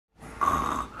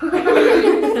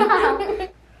Who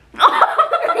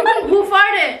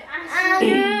farted?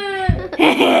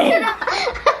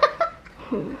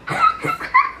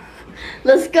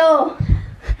 Let's go.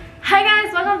 Hi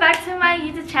guys, welcome back to my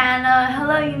YouTube channel.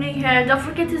 Hello, you new here. Don't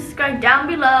forget to subscribe down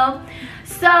below.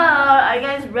 So, are you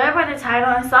guys read by the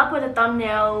title and stop with the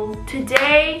thumbnail?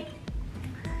 Today,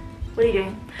 what are you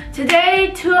doing?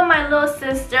 Today, two of my little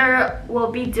sister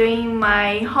will be doing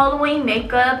my Halloween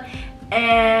makeup,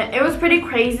 and it was pretty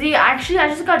crazy. Actually, I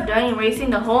just got done erasing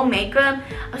the whole makeup,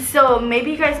 so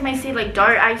maybe you guys might see like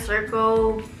dark eye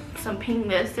circle, some pink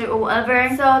lipstick or whatever.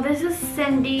 So this is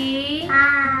Cindy.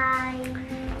 Hi.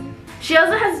 She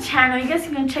also has a channel. You guys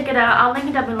can check it out. I'll link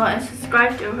it down below and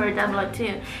subscribe to her down below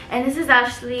too. And this is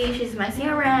Ashley. She's messing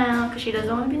around because she doesn't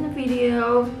want to be in the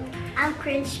video. I'm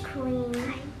cringe queen.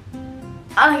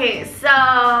 Okay,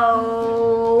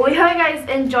 so we hope you guys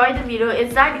enjoyed the video.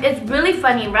 It's really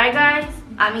funny, right guys?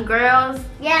 I mean girls.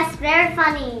 Yes, very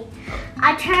funny.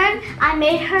 I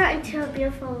made her into a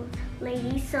beautiful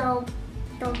lady, so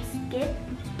don't skip.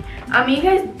 I mean you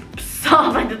guys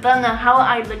saw by the thumbnail how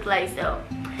I look like, so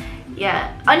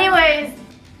yeah. Anyways,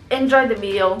 enjoy the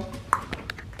video.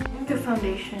 Good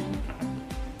foundation.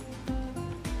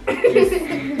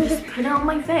 just put it on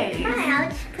my face. Fine, I'll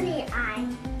just put it in your eye.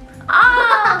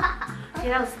 Ah! Okay,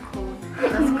 that was cool.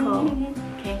 That's cool.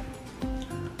 Okay.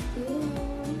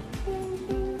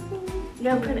 You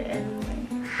gotta put it in.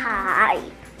 Hi.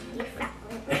 You fat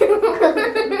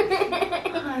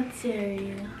How dare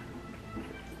you?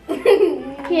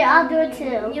 Here, I'll do it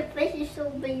too. Your face is so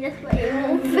big, that's why it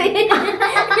won't fit.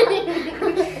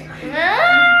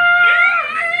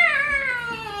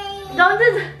 Don't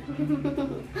just...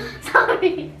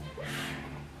 Sorry.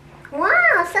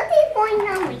 Wow, something's going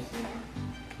on with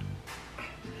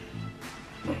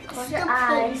you. Close your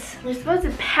eyes. You're supposed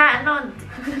to pat, not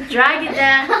drag it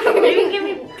down. You can give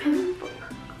me pimples.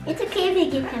 It's okay if you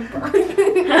get pimples. Look,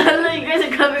 you guys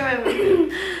are covering my mouth.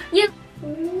 You.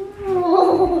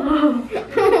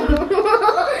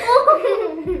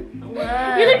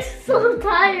 What? You look so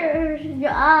tired in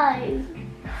your eyes.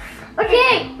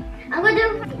 Okay, I'm gonna do.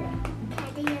 Can I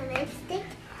do your lipstick?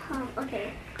 Okay.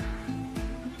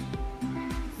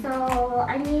 So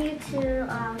I need you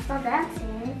to stop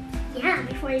dancing. Yeah,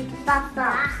 before you stop.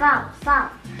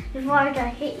 Before I gonna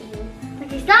hit you.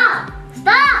 Okay, stop!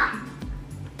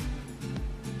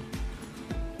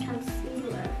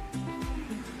 Concealer.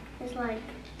 It's like.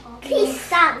 Please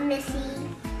stop, Missy.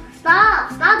 Stop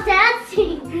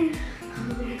dancing.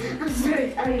 I'm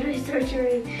sorry. I'm really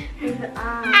torturing with the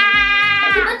eye.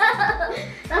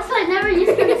 That's why I never use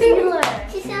concealer.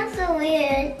 She sounds so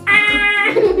weird.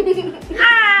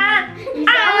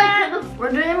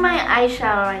 We're doing my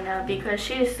eyeshadow right now because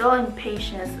she is so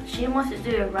impatient. She wants to do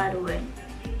it right away.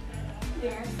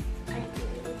 Yes, I do.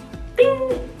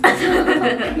 Ding!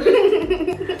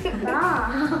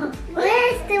 Stop.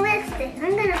 Where's the lipstick?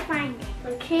 I'm gonna find it.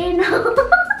 Okay, no.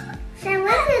 Sean,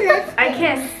 where's the lipstick? I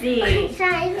can't see.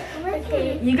 Sean,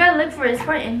 okay. You gotta look for it. It's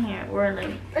right in here. Or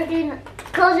like. Okay, no.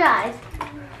 Close your eyes.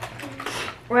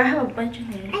 Or I have a bunch in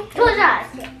here. Close your eyes.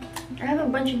 I have a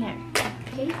bunch in here.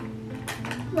 Okay.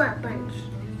 What bunch?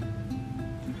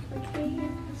 Okay.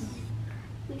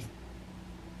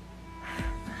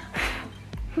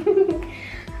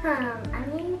 I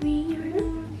mean weird.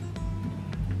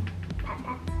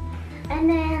 And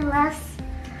then let's.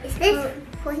 Is this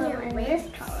for your lips?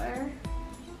 Color.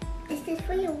 Is this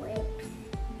for your lips?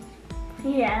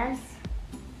 Yes.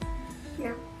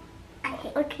 No.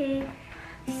 Okay.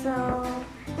 So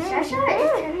Sasha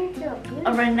is turning into a beauty.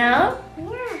 Right now?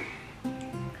 Yeah.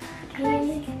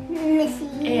 Okay. Missy.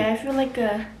 Hey, I feel like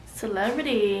a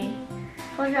celebrity.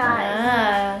 Close your eyes.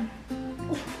 Yeah.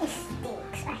 It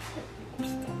stinks. I hate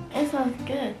lipstick. It smells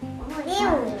good.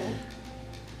 Ew.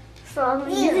 So I'm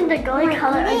using the golden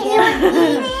color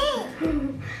again.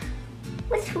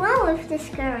 What's wrong with this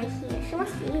girl right here? She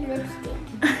wants to eat lipstick.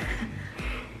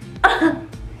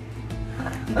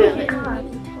 Okay.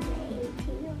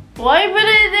 Why put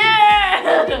it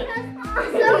there?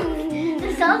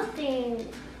 There's something.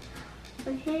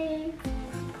 Okay.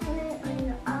 Put it on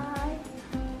your eye.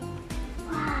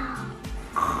 Wow.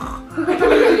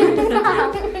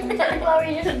 Well, we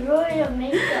just ruined your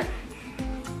makeup.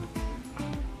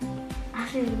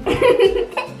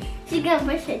 She's gonna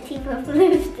brush her teeth with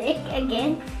lipstick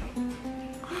again.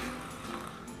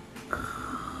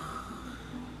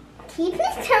 Can you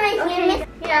please turn my hair?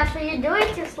 Yeah, so you're doing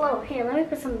too slow. Here, let me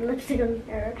put some lipstick on your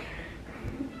hair.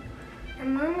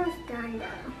 I'm almost done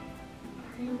though.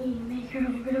 I need to make her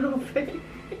real pretty.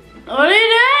 What are you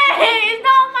doing? It's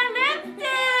not my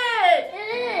lipstick! It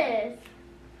is.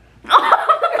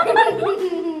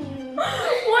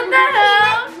 What the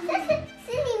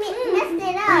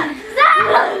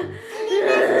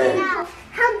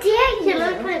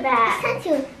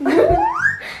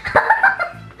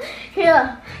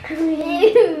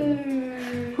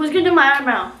Who's gonna do my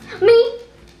eyebrow? Me.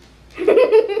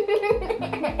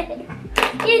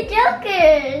 You're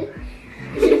joking.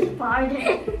 Just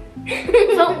farted.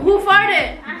 So who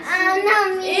farted? Not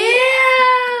me.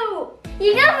 Ew!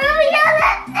 You got really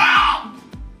yellow.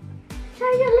 Try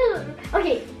your little.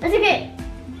 Okay, that's okay.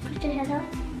 Put your head up.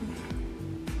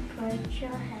 Put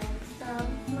your heads up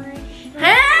my shoulder.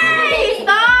 Hey!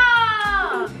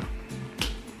 Stop!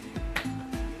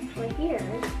 For here.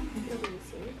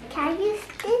 Can I use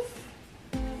this?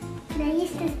 Can I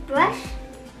use this brush?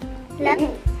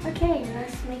 Okay,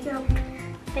 let's make your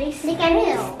face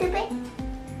real. Stupid.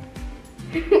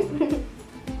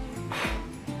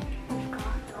 Oh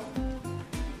God,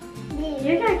 no.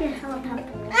 You're gonna get hella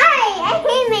pimple. I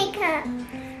hate makeup.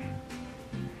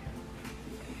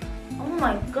 Oh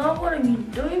my God, what are you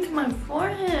doing to my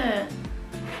forehead?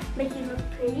 Make you look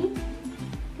pretty.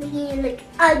 Make you look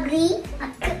ugly.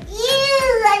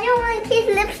 Ew, I don't want to kiss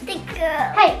lipstick.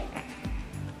 Hey.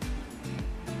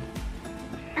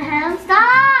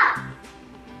 Stop!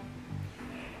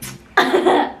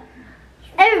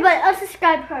 Everybody,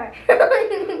 unsubscribe her.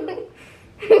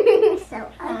 So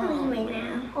ugly right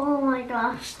now. Oh my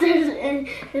gosh,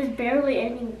 there's barely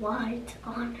any white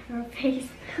on her face.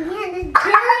 Yeah, there's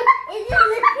barely. It's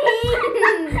just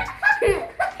pink.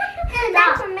 And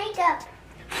that's for makeup.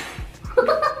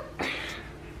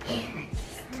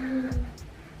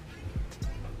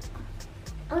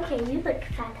 Okay, you look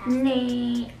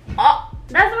fantastic. Oh,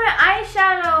 that's my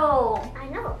eyeshadow. I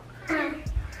know.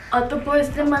 Other boys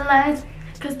dim my lights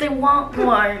because they want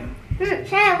one.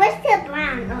 Shannon, what's the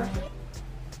brown?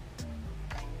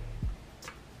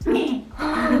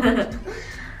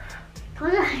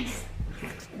 Close your eyes.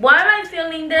 Why am I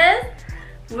feeling this?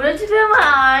 Where did you feel my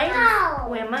eyes? No.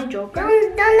 Wait, am I joking?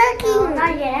 Don't look in.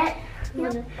 Not yet.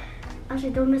 Nope.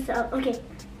 Actually, don't mess it up. Okay,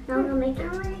 now I'm gonna make it.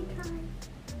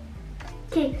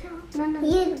 Okay. No. Can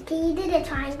you do the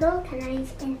triangle? Can I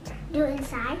do it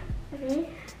inside? Okay.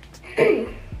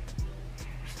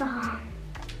 Stop.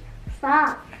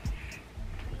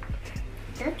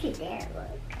 Look at there,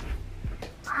 look.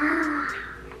 Wow.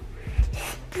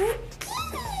 Spooky.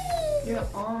 You're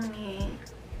on me.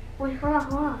 Wait, hold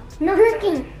on. No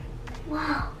looking.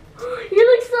 Wow. You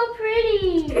look so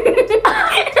pretty.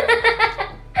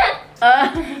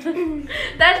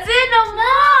 That's it, no more.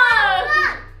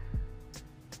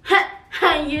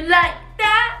 You like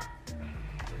that?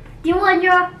 You want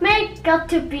your makeup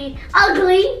to be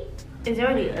ugly? It's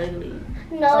already ugly.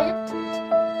 No.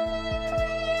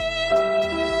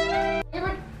 You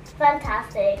look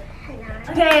fantastic.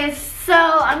 Okay, so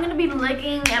I'm gonna be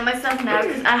looking at myself now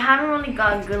because I haven't really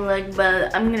got a good look,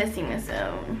 but I'm gonna see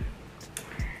myself.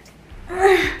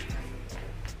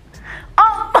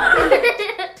 Oh!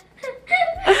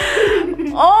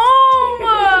 Oh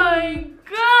my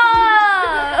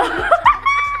God!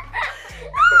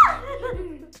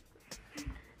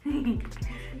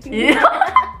 Yeah.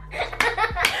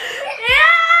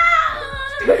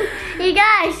 You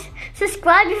guys,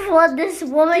 subscribe before this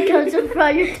woman comes in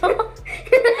front of your door.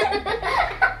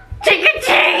 Trick or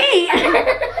treat!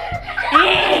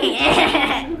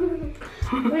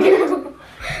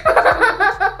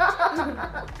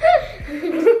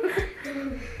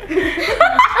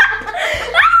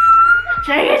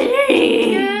 Trick or treat!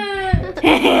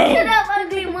 Shut up,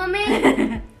 ugly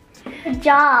woman. Good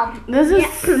job. This is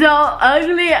so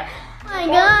ugly. Oh my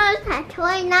gosh, that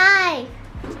toy knife.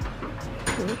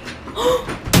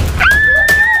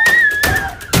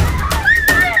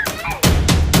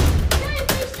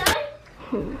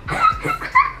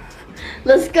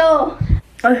 Let's go.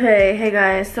 Okay, hey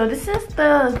guys, so this is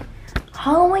the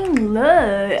Halloween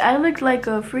look. I look like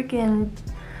a freaking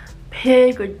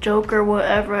pig or joker,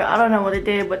 whatever. I don't know what they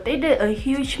did, but they did a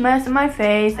huge mess in my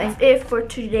face. And that's it for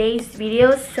today's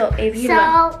video. So if you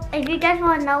guys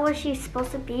want to know what she's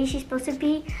supposed to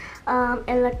be,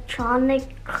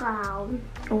 electronic clown.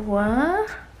 What?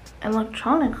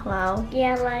 Electronic clown?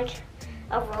 Yeah, like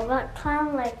a robot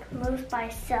clown, like moves by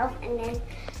itself, and then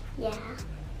yeah.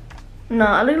 No,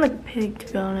 I look like a pig,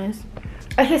 to be honest.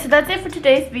 Okay, so that's it for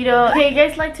today's video. If you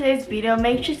guys like today's video,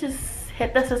 make sure to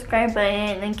hit the subscribe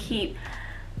button and keep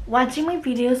watching my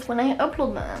videos when I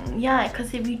upload them. Yeah,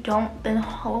 because if you don't, then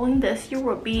Halloween this year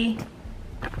will be...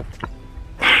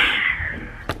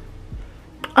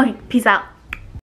 Okay, peace out.